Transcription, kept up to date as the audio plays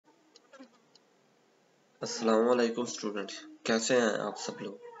अस्सलाम वालेकुम स्टूडेंट, कैसे हैं आप सब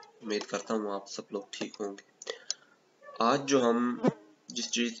लोग। उम्मीद करता हूँ आप सब लोग ठीक होंगे। आज जो हम जिस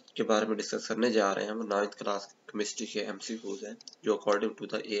चीज़ के बारे में डिस्कस करने जा रहे हैं वो 9th क्लास केमिस्ट्री के MCQs हैं, जो according to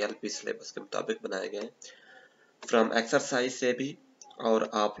the ALP syllabus के मुताबिक बनाए गए हैं। फ्रॉम एक्सरसाइज से भी और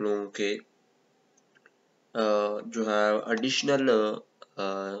आप लोगों के जो है एडिशनल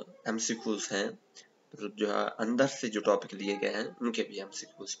MCQs हैं, जो है अंदर से जो टॉपिक लिए गए हैं उनके भी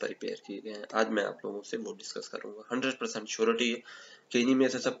MCQs प्रिपेयर किए गए हैं। आज मैं आप लोगों से वो डिस्कस करूंगा। 100% श्योरिटी है कि इन्हीं में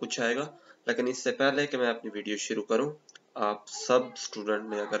से सब कुछ आएगा। लेकिन इससे पहले कि मैं अपनी वीडियो शुरू करूं, आप सब स्टूडेंट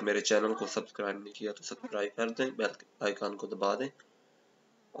ने अगर मेरे चैनल को सब्सक्राइब नहीं किया तो सब्सक्राइब कर दें, बेल आइकन को दबा दें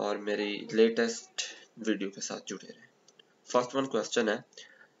और मेरी लेटेस्ट वीडियो के साथ जुड़े रहें। फर्स्ट वन क्वेश्चन है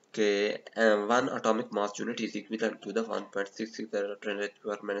कि 1 atomic mass unit is equivalent to the 1.66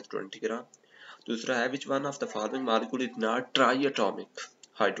 10⁻20 ग्राम। दूसरा है which one of the following molecule is not triatomic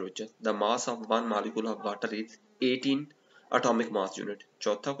hydrogen? The mass of one molecule of water is 18 atomic mass unit।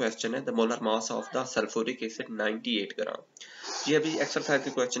 चौथा question है the molar mass of the sulfuric acid 98 ग्राम। ये अभी exercise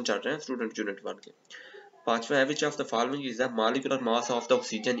के question चल रहे हैं student unit 1 के। पांचवा है which of the following is the molecular mass of the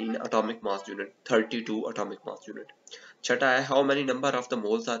oxygen in atomic mass unit? 32 atomic mass unit। छठा है how many number of the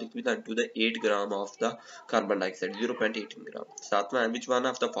moles are equivalent to the 8 gram of the carbon dioxide? 0.18 gram। सातवां है which one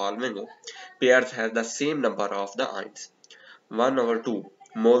of the following pairs has the same number of the ions? 1/2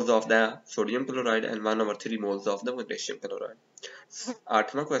 moles of the sodium chloride and 1/3 moles of the potassium chloride।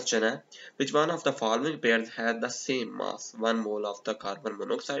 आठवां question है which one of the following pairs has the same mass? 1 mole of the carbon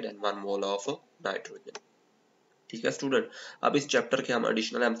monoxide and 1 mole of nitrogen। ठीक है student, अब इस chapter के हम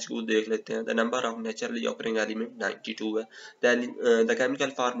additional MCQ देख लेते हैं। The number of naturally occurring element 92 है। The chemical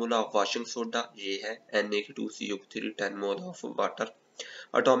formula of washing soda ये है Na2CO3 10 mole of water.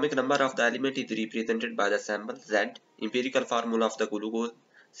 Atomic number of the element is represented by the symbol Z। Empirical formula of the glucose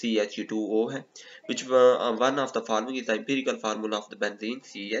CH2O है। Which one of the following is the empirical formula of the benzene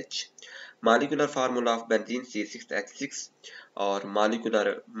CH? Molecular formula of benzene C6H6 और molecular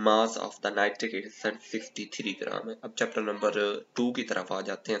mass of the nitric acid 63 ग्राम है। अब chapter number 2 की तरफ आ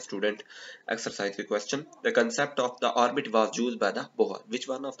जाते हैं student. Exercise के question. The concept of the orbit was used by the Bohr। Which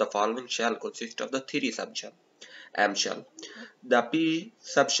one of the following shell consists of the 3 subshell? M shell। The p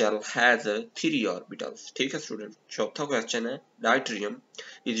subshell has 3 orbitals। ठीक है student. चौथा question है डाइट्रियम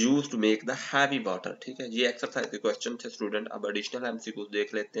is used to make the heavy water। ठीक है, ये exercise के question थे student. अब एडिशनल MCQ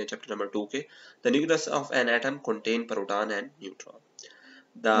देख लेते हैं चैप्टर नंबर 2 के। The nucleus of an atom contain proton and neutron।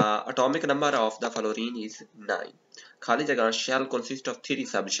 The atomic number of the fluorine is 9। खाली जगह shell consist of 3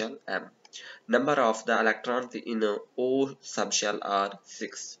 subshell M। Number of the electrons in O subshell are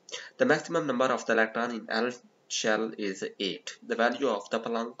 6। The maximum number of the electron in L shell is 8। The value of the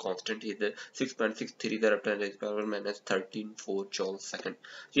Planck constant is 6.63 × 10⁻³ joule second।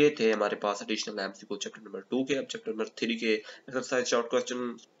 ये थे हमारे पास additional MCQ chapter number 2 के। अब chapter number 3 के exercise short question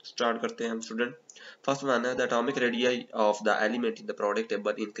start करते हैं हम student. First one है the atomic radius of the element in the product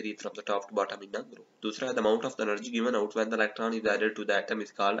table increase from the top to bottom in the group. दूसरा है the amount of the energy given out when the electron is added to the atom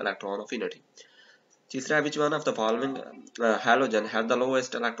is called electron affinity. तीसरा है which one of the following halogen has the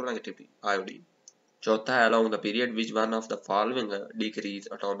lowest electronegativity? Iodine। चौथा है along the period which one of the following decrease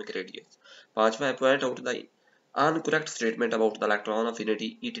atomic radius। पांचवा है point out the incorrect statement about the electron affinity,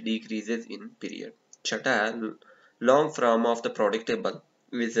 it decreases in period। छठा है long form of the product table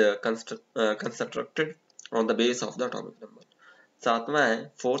is constructed on the base of the atomic number। सातवां है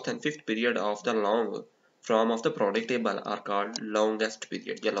fourth and fifth period of the long form of the product table are called longest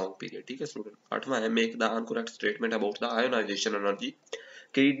period या long period। ठीक है student. आठवां है make the incorrect statement about the ionization energy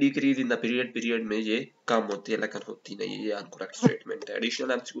कि decrease in the period में ये कम होती है लेकिन होती नहीं है, ये अनकरेक्ट स्टेटमेंट है।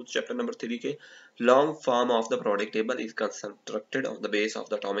 एडिशनल MCQ चैप्टर नंबर 3 के long form of the product table is constructed on the base of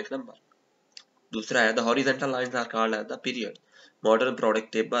the atomic number. दूसरा है the horizontal lines are called as the period. Modern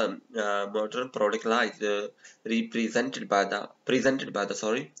product La is presented by the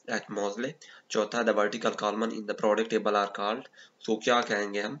at Mosley। चौथा the vertical column in the product table are called, सो क्या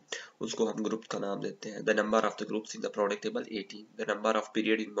कहेंगे हम उसको, हम group का नाम देते हैं। The number of the groups in the product table 18। The number of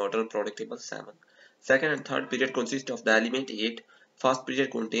period in modern product table 7। Second and third period consist of the element 8। First period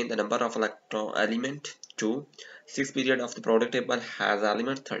contain the number of element 2। Sixth period of the product table has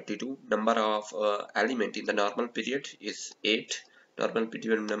element 32। Number of element in the normal period is 8। normal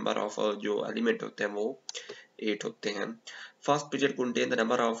period number of जो element होते हैं वो 8 होते हैं। First period contain the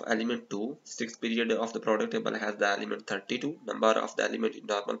number of element 2। Sixth period of the product table has the element 32। Number of the element in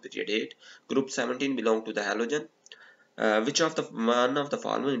normal period 8। Group 17 belong to the halogen। Which of the one of the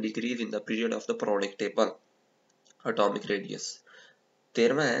following decrease in the period of the product table? Atomic radius।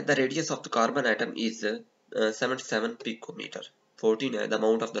 13वां है the radius of the carbon atom is 77 picometer। 14 है, the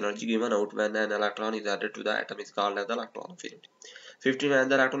amount of the energy given out when an electron is added to the atom is called as the electron affinity. 15 है,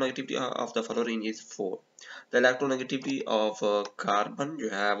 the electronegativity of the following is 4. The electronegativity of carbon जो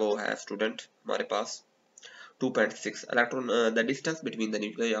है वो है student हमारे पास 2.6. The distance between the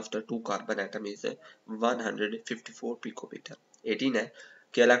nuclei of the two carbon atom is 154 picometer. 18 है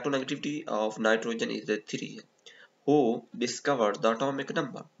कि electronegativity of nitrogen is 3 है. Who discovered the atomic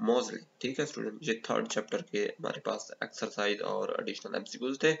number? Mosley. ठीक है स्टूडेंट, ये थर्ड चैप्टर के हमारे पास एक्सरसाइज और एडिशनल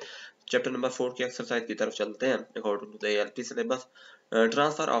एमसीक्यूज थे. चैप्टर नंबर 4 की एक्सरसाइज की तरफ चलते हैं. According to the ALP syllabus,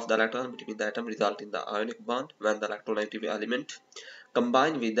 transfer of the electron between the atom result in the ionic bond when the electronegative element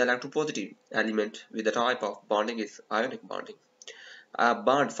combined with the electropositive element with the type of bonding is ionic bonding. A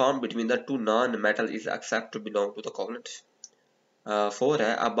bond formed between the two non-metal is accepted to belong to the covalent. 4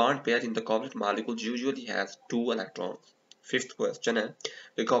 है, a bond pair in the covalent molecules usually has 2 electrons. 5th question है,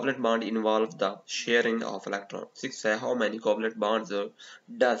 the covalent bond involves the sharing of electrons. 6 है, how many covalent bonds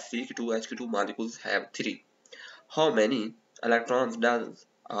does CH2 molecules have? 3. How many electrons does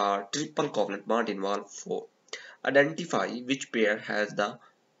a triple covalent bond involve? 4. Identify which pair has the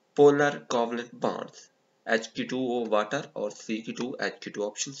polar covalent bonds, H2O water or CH2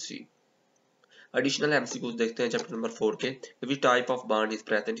 option C. Additional MCQs देखते हैं chapter number 4 के. Which type of bond is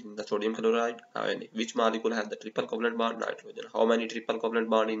present in the sodium chloride ionic? Which molecule has the triple covalent bond? Nitrogen. How many triple covalent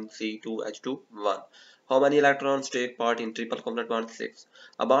bond in C2H2? 1. How many electrons take part in triple covalent bond? 6.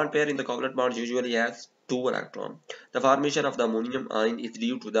 A bond pair in the covalent bond usually has 2 electrons. The formation of the ammonium ion is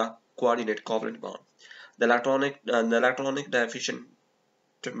due to the coordinate covalent bond. The electronic deficient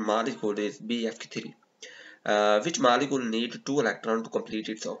molecule is BF3. Which molecule need 2 electron to complete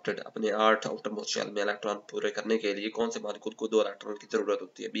its octet? अपने 8 outermost shell में electron पूरे करने के लिए कौन से molecule को 2 electron की जरूरत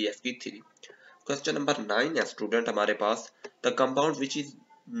होती है? BF3. क्वेश्चन नंबर 9 है स्टूडेंट हमारे पास, the compound which is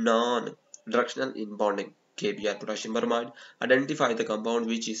non directional in bonding, KBr potassium bromide. Identify the compound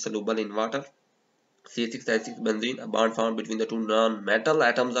which is soluble in water, C6H6 benzene. A bond found between the two non-metal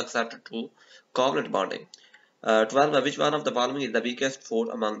atoms accepted to covalent bonding. 12. Which one of the following is the weakest force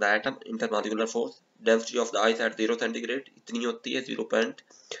among the atom? Intermolecular force. Density of the ice at 0 centigrade इतनी होती है 0.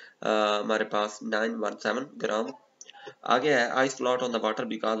 हमारे पास 917 ग्राम. आगे है ice float on the water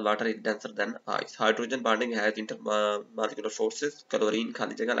because water is denser than ice. Hydrogen bonding has intermolecular forces. Chlorine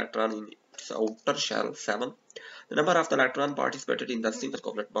खाली जगह electron in its outer shell 7. The number of the electron participated in the single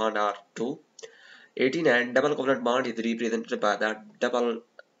covalent bond are 2. 18 and double covalent bond is represented by the double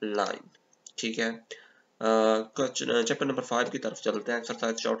line. ठीक है. Chapter number 5 की तरफ चलते हैं.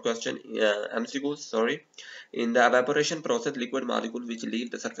 Exercise short question MCQs. Sorry. In the evaporation process, liquid molecule which leave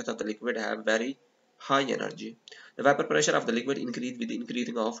the surface of the liquid have very high energy. The vapor pressure of the liquid increase with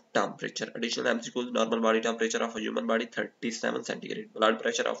increasing of temperature. Additional MCQs. Normal body temperature of a human body 37 centigrade. Blood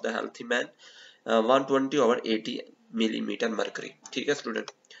pressure of the healthy man 120/80 millimeter mercury. ठीक है student.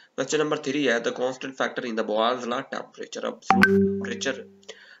 Question number 3 है, the constant factor in the Boyle's law temperature. Absolute temperature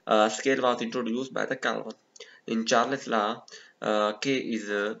scale was introduced by the Kelvin. In Charles' law, K is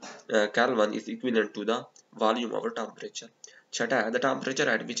Kelvin is equivalent to the volume over temperature. छठा है, the temperature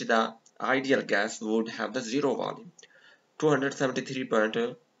at which the ideal gas would have the zero volume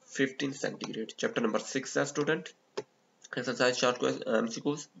 273.15 centigrade. Chapter number 6 है student. Exercise short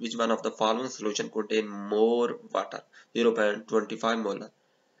MCQs. Which one of the following solution contain more water? 0.25 molar.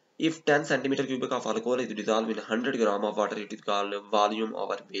 If 10 centimeter cubic of alcohol is dissolved in 100 gram of water, it is called volume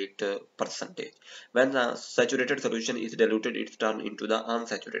over weight percentage. When the saturated solution is diluted, it is turned into the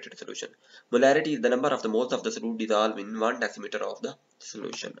unsaturated solution. Molarity is the number of the moles of the solute dissolved in 1 decimeter of the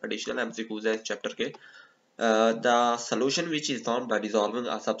solution. Additional MCQs है chapter के. The solution which is formed by dissolving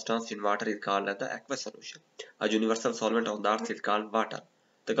a substance in water is called as the aqueous solution. A universal solvent on the earth is called water.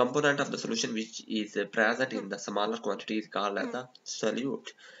 The component of the solution which is present in the smaller quantity is called as the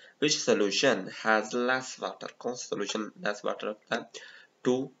solute. Which solution has less water? कौन सा solution less water रखता है?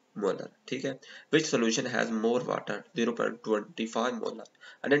 2 molar. ठीक है. Which solution has more water? 0.25 molar.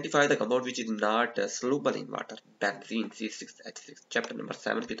 Identify the compound which is not soluble in water. Benzene C6H6. Chapter number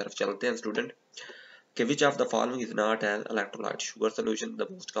 7 की तरफ चलते हैं student. Okay, which of the following is not an electrolyte? Sugar solution. The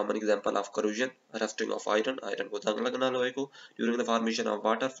most common example of corrosion, rusting of iron. Iron को जंग लगना लोहे को. During the formation of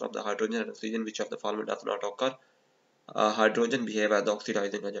water from the hydrogen and oxygen, which of the following does not occur? Hydrogen behave as the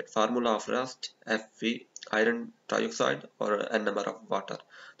oxidizing agent. Formula of rust Fe iron trioxide or n number of water.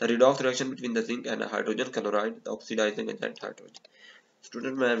 The redox reaction between the zinc and hydrogen chloride, the oxidizing agent hydrogen.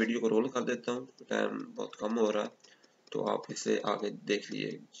 Student मैं video को role कर देता हूँ, time बहुत कम हो रहा है, तो आप इसे आगे देख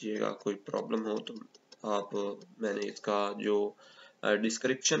लीजिएगा. कोई प्रॉब्लम हो तो आप मैंने इसका जो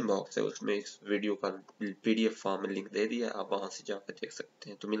डिस्क्रिप्शन बॉक्स है उसमें इस वीडियो का PDF फॉर्म में लिंक दे दिया है, आप वहां से जाकर देख सकते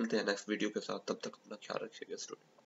हैं. तो मिलते हैं नेक्स्ट वीडियो के साथ, तब तक अपना ख्याल रखिएगा स्टूडेंट.